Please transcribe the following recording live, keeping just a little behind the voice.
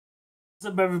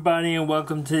What's up, everybody, and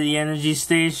welcome to the Energy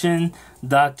Station.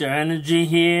 Dr. Energy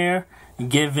here,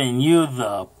 giving you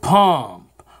the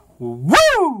pump.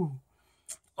 Woo!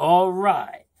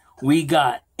 Alright, we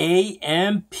got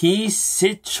AMP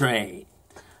Citrate.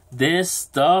 This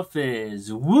stuff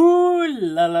is woo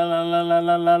la la la la la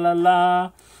la la la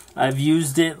la. I've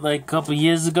used it like a couple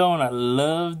years ago and I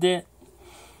loved it.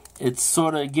 It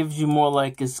sort of gives you more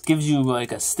like, it gives you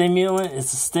like a stimulant.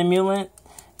 It's a stimulant.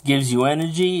 Gives you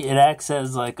energy. It acts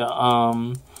as like a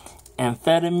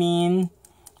amphetamine,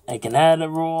 like an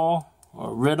Adderall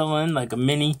or Ritalin, like a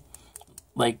mini,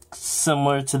 like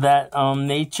similar to that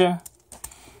nature.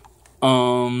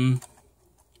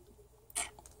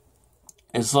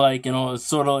 It's like, it's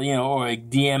sort of, or like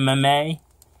DMMA.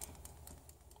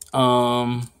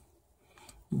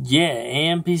 Yeah,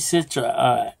 AMP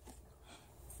Citra.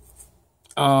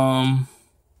 Alright.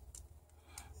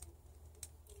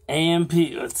 AMP,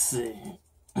 let's see.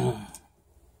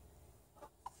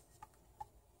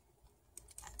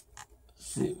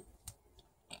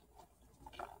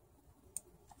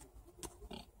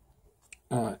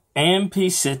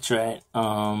 AMP citrate,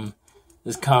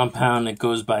 this compound that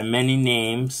goes by many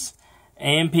names.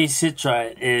 AMP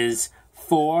citrate is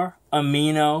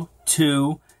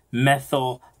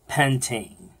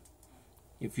 4-amino-2-methylpentane.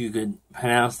 If you could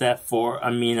pronounce that,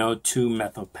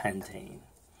 4-amino-2-methylpentane.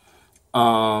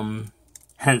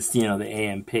 Hence, the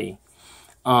AMP.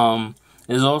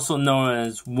 Is also known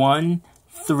as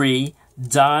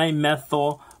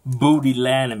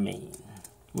 1,3-dimethyl-butylanamine,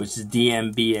 which is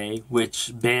DMBA,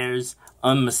 which bears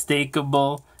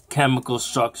unmistakable chemical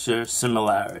structure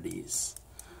similarities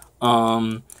to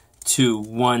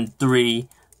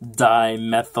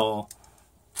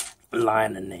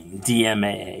 1,3-dimethylanine,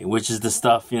 DMAA, which is the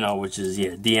stuff, which is,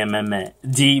 DMAA,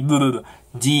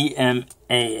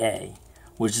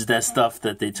 which is that stuff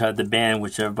that they tried to ban,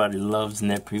 which everybody loves in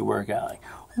their pre-workout. Like,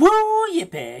 woo,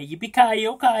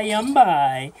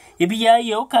 yippee-ki-yo-ki-yum-bye,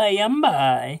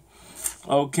 yippee-yi-yo-ki-yum-bye.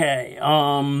 Okay,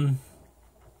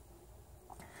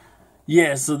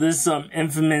 yeah, so this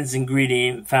infamous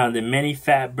ingredient found in many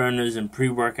fat burners and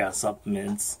pre-workout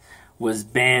supplements was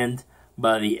banned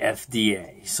by the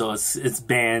FDA. So it's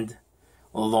banned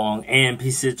along. AMP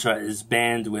citrate is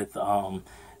banned with DMAA,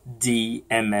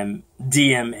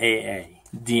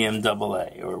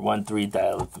 DMAA, or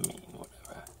 1,3-diethylamine,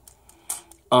 whatever.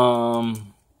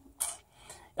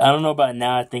 I don't know about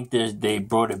now. I think they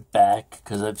brought it back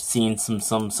because I've seen some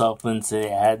supplements that they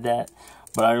had that.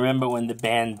 But I remember when the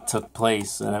ban took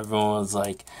place and everyone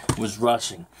was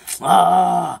rushing.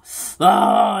 I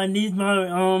need my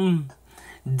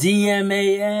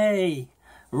DMAA.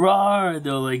 Rawr.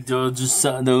 They're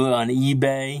on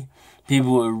eBay.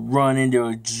 People were running, they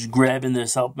were just grabbing their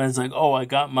supplements, like, oh, I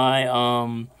got my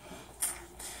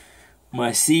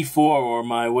my C4 or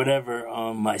my whatever,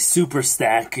 my super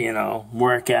stack,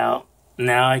 workout.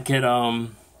 Now I could,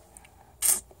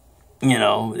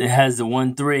 it has the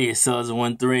 1,3, it still has a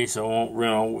 1,3,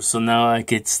 so so now I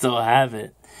could still have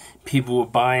it. People were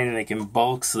buying it like in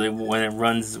bulk, so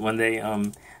when they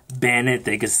ban it,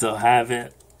 they could still have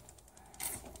it.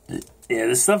 Yeah,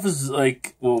 this stuff is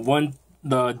like,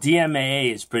 the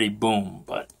DMAA is pretty boom,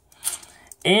 but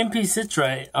AMP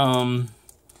citrate, I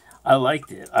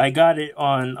liked it. I got it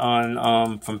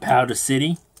from Powder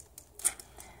City,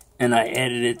 and I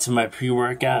added it to my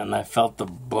pre-workout, and I felt the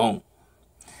boom.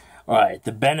 Alright,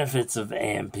 the benefits of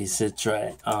AMP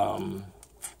citrate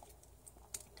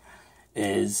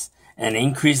is an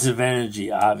increase of energy,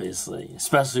 obviously,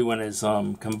 especially when it's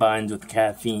combined with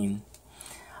caffeine,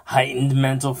 heightened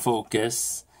mental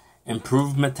focus,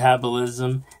 improved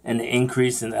metabolism, and an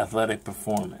increase in athletic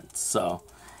performance. So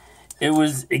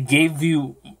it gave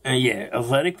you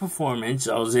athletic performance.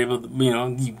 I was able to,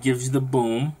 it gives you the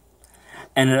boom,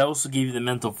 and it also gave you the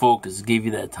mental focus. It gave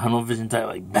you that tunnel vision type,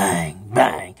 like bang,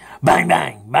 bang, bang,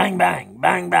 bang, bang, bang,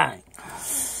 bang, bang.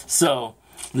 So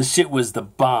the shit was the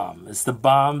bomb. It's the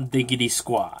bomb diggity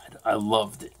squad. I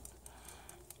loved it.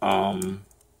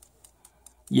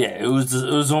 Yeah, it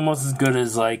was almost as good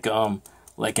as like an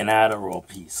Adderall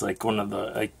piece, like one of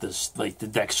the the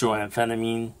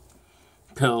dextroamphetamine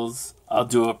pills. I'll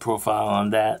do a profile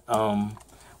on that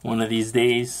one of these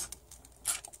days.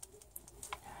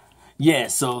 Yeah,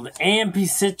 so the AMP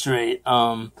citrate,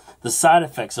 the side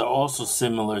effects are also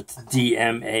similar to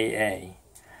DMAA.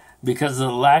 Because of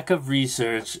the lack of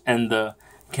research and the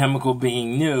chemical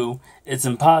being new, it's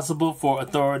impossible for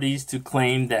authorities to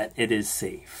claim that it is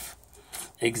safe.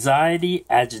 Anxiety,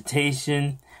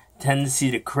 agitation, tendency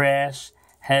to crash,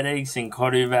 headaches, and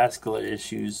cardiovascular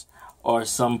issues are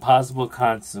some possible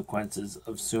consequences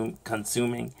of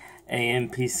consuming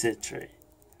AMP citrate.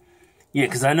 Yeah,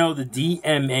 because I know the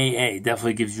DMAA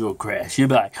definitely gives you a crash. You'd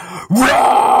be like, "Rah!"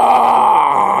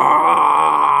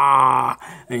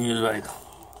 And you're like,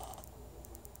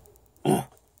 "Ugh."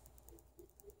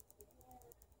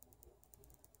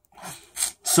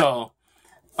 So,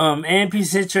 AMP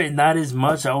citrate, not as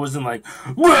much. I wasn't like,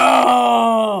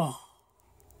 "Rah!"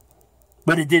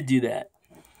 But it did do that.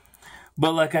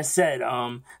 But like I said,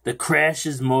 the crash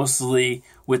is mostly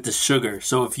with the sugar.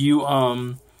 So if you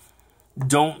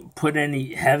don't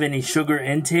have any sugar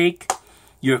intake,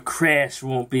 your crash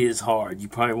won't be as hard. You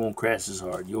probably won't crash as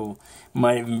hard. You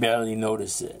might even barely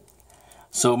notice it.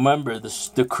 So remember,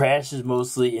 the crash is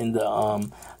mostly in the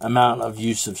amount of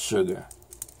use of sugar.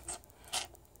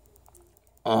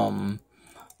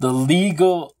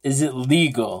 Is it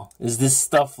legal? Is this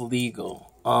stuff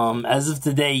legal? As of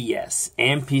today, yes.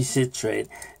 AMP citrate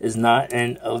is not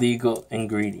an illegal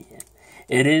ingredient.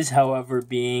 It is, however,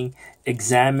 being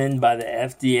examined by the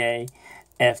FDA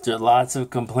after lots of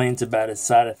complaints about its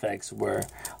side effects were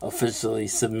officially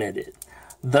submitted.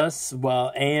 Thus,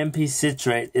 while AMP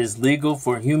citrate is legal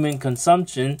for human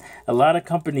consumption, a lot of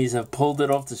companies have pulled it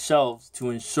off the shelves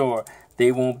to ensure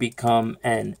they won't become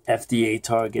an FDA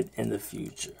target in the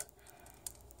future.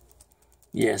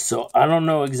 Yeah, so I don't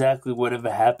know exactly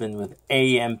whatever happened with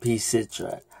AMP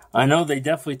citrate. I know they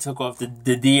definitely took off the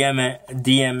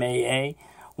DMAA,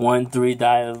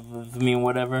 1,3-diethylamine,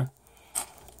 whatever.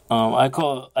 I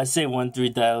say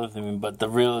 1,3-diethylamine, but the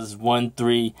real is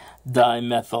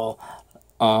 1,3-dimethyl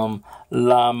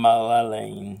lamelamine.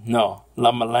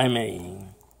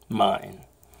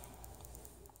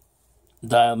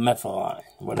 Dimethyline,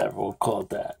 whatever, we'll call it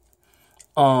that.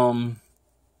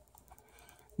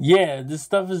 Yeah, this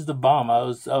stuff is the bomb.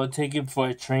 I would take it for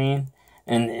a train,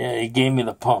 and it gave me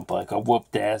the pump. Like, I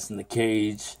whooped ass in the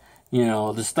cage. You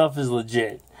know, the stuff is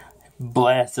legit.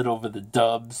 Blasted over the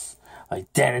dubs.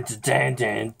 Like,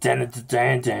 dan-dan-dan-dan,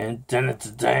 dan-dan-dan-dan,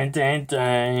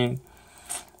 dan-dan-dan-dan.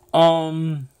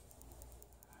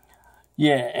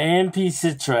 Yeah, AMP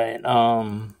citrate,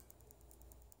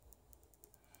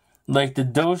 like the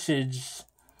dosage,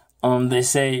 they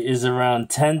say is around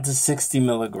 10 to 60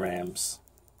 milligrams.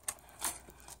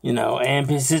 You know,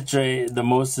 AMP citrate, the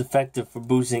most effective for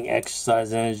boosting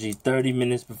exercise energy 30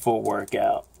 minutes before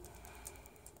workout.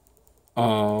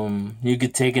 You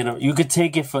could take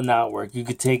it for not work. You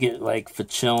could take it like for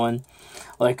chilling.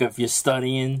 Like if you're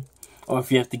studying or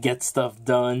if you have to get stuff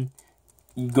done,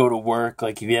 you go to work.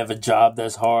 Like if you have a job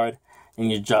that's hard and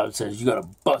your job says you gotta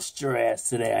bust your ass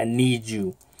today, I need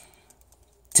you.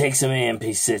 Take some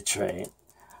AMP citrate.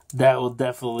 That will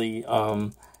definitely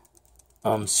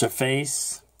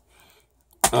surface.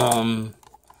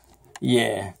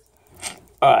 Yeah.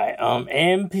 Alright,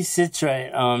 AMP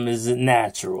citrate, is it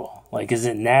natural? Like, is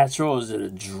it natural or is it a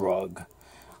drug?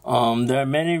 There are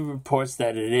many reports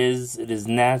that it is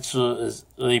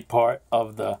naturally part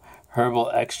of the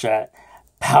herbal extract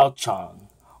Pouchong,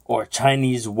 or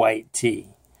Chinese white tea.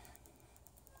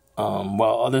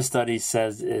 While other studies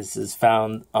says is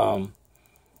found,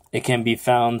 it can be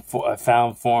found for a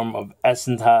found form of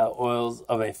essential oils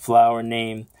of a flower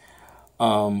named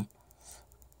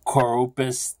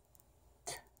Coropus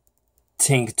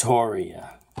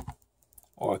tinctoria,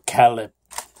 or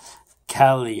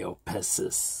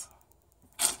Calliopesis.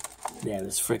 Yeah,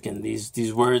 this freaking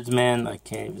these words, man, I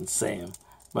can't even say them.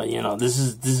 But you know, this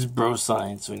is bro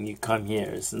science. When you come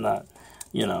here, it's not,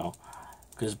 you know,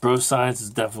 because bro science is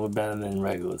definitely better than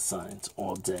regular science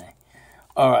all day.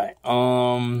 All right,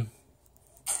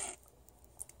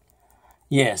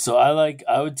 yeah. So I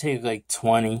would take like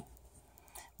 20.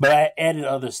 But I added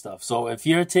other stuff. So if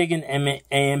you're taking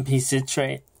AMP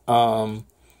citrate, and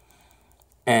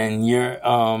you're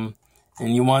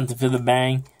and you want to feel the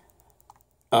bang,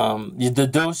 the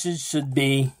dosage should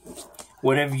be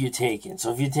whatever you're taking.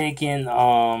 So if you're taking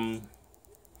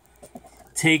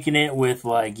it with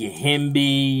like your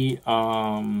himbi,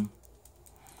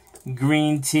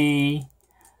 green tea,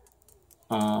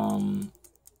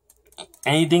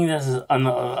 anything that's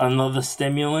another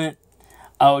stimulant,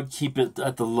 I would keep it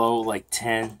at the low, like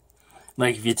 10.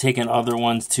 Like if you're taking other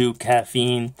ones too,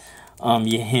 caffeine,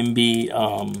 your himbi,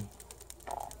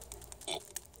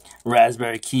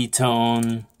 raspberry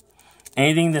ketone,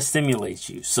 anything that stimulates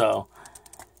you. So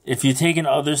if you're taking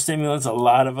other stimulants, a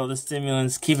lot of other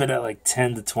stimulants, keep it at like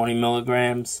 10 to 20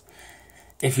 milligrams.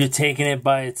 If you're taking it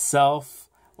by itself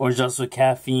or just with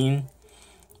caffeine,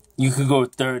 you could go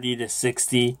 30 to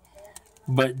 60.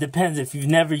 But it depends. If you've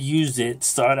never used it,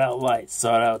 start out light.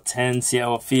 Start out 10, see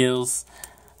how it feels.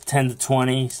 10 to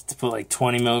 20, to put like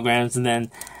 20 milligrams. And then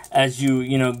as you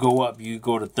go up, you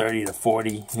go to 30 to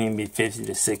 40, maybe 50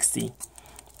 to 60.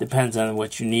 Depends on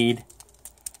what you need.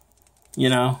 you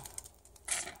know.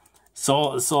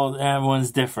 So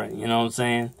everyone's different, you know what I'm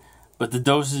saying? But the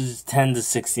dosage is 10 to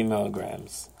 60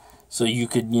 milligrams. So you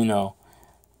could, you know,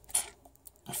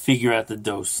 figure out the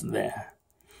dose there.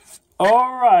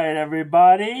 All right,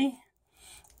 everybody.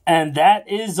 And that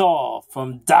is all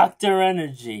from Dr.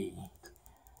 Energy,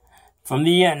 from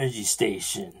the Energy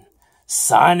Station,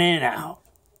 signing out.